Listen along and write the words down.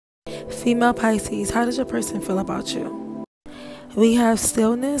Female Pisces, how does your person feel about you? We have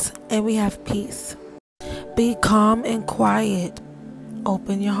stillness and we have peace. Be calm and quiet.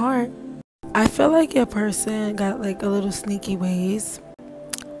 Open your heart. I feel like your person got like a little sneaky ways.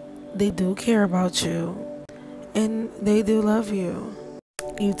 They do care about you and they do love you.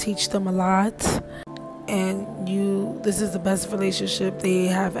 You teach them a lot, and this is the best relationship they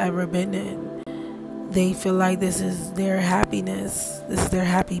have ever been in. They feel like this is their happiness. This is their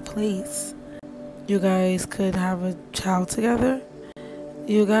happy place. You guys could have a child together.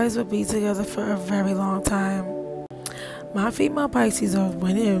 You guys would be together for a very long time. My female Pisces are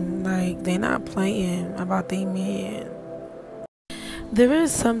winning. Like, they're not playing about their man. There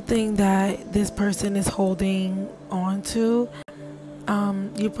is something that this person is holding on to.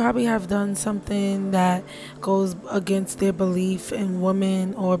 You probably have done something that goes against their belief in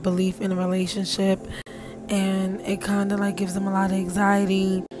women or belief in a relationship, and it kind of like gives them a lot of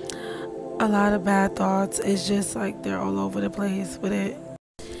anxiety, a lot of bad thoughts. It's just like they're all over the place with it.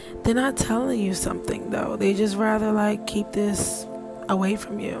 They're not telling you something though. They just rather like keep this away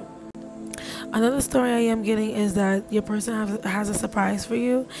from you. Another story I am getting is that your person has a surprise for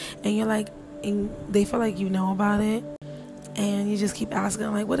you, and you're like, and they feel like you know about it, and you just keep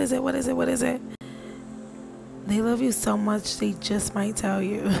asking like, what is it? What is it? What is it? They love you so much they just might tell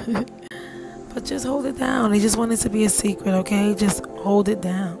you. But just hold it down. They just want it to be a secret, okay? Just hold it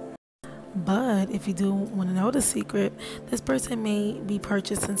down. But if you do want to know the secret, this person may be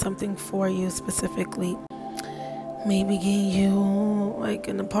purchasing something for you specifically. Maybe getting you like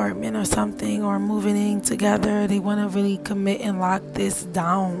an apartment or something, or moving in together. They want to really commit and lock this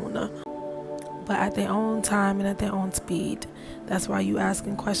down, but at their own time and at their own speed. That's why you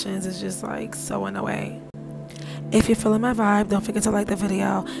asking questions is just like so in a way. If you're feeling my vibe, don't forget to like the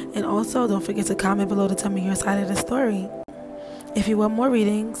video, and also don't forget to comment below to tell me your side of the story. If you want more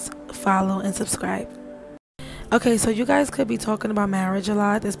readings, follow and subscribe. Okay, so you guys could be talking about marriage a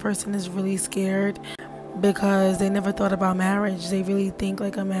lot. This person is really scared because they never thought about marriage. They really think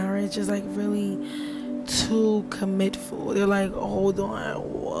like a marriage is like really too commitful. They're like, hold on,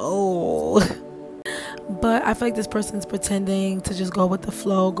 whoa. But I feel like this person's pretending to just go with the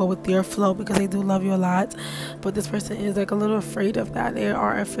flow, go with their flow, because they do love you a lot. But this person is like a little afraid of that. They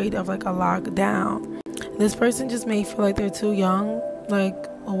are afraid of like a lockdown. This person just may feel like they're too young. Like,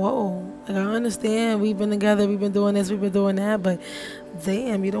 whoa, like I understand we've been together, we've been doing this, we've been doing that, but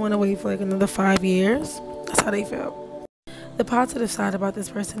damn, you don't want to wait for like another 5 years. That's how they feel. The positive side about this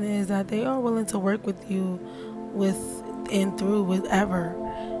person is that they are willing to work with you with and through whatever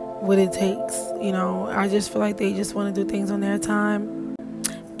what it takes. You know, I just feel like they just want to do things on their time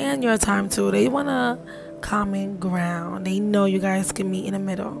and your time too. They want a common ground. They know you guys can meet in the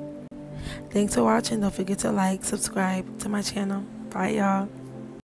middle. Thanks for watching. Don't forget to like, subscribe to my channel. Bye, y'all.